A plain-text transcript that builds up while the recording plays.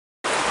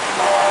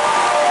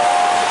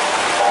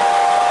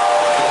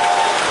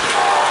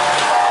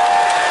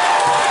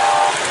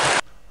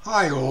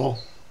Hi all,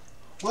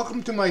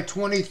 welcome to my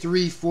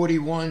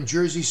 2341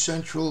 Jersey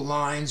Central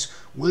Lines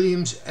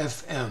Williams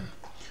FM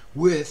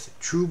with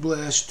True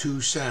Blast 2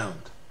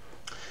 sound.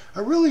 I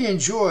really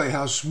enjoy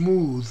how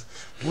smooth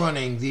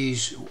running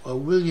these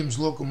Williams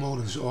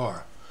locomotives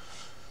are.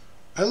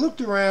 I looked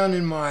around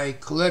in my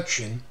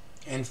collection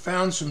and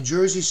found some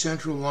Jersey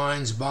Central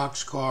Lines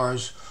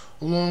boxcars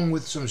along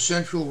with some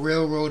Central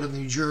Railroad of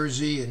New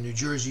Jersey and New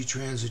Jersey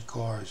Transit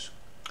cars.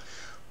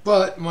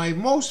 But my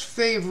most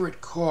favorite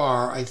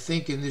car, I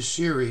think, in this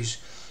series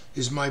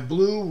is my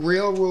blue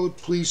Railroad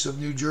Police of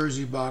New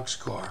Jersey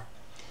boxcar,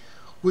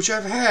 which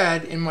I've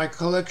had in my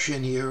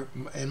collection here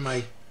in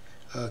my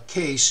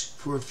case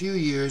for a few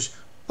years,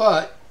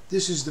 but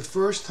this is the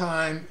first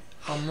time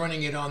I'm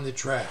running it on the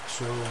track,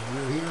 so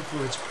we're here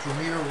for its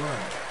premiere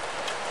run.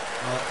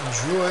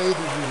 Enjoy the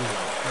video.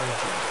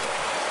 Thank you.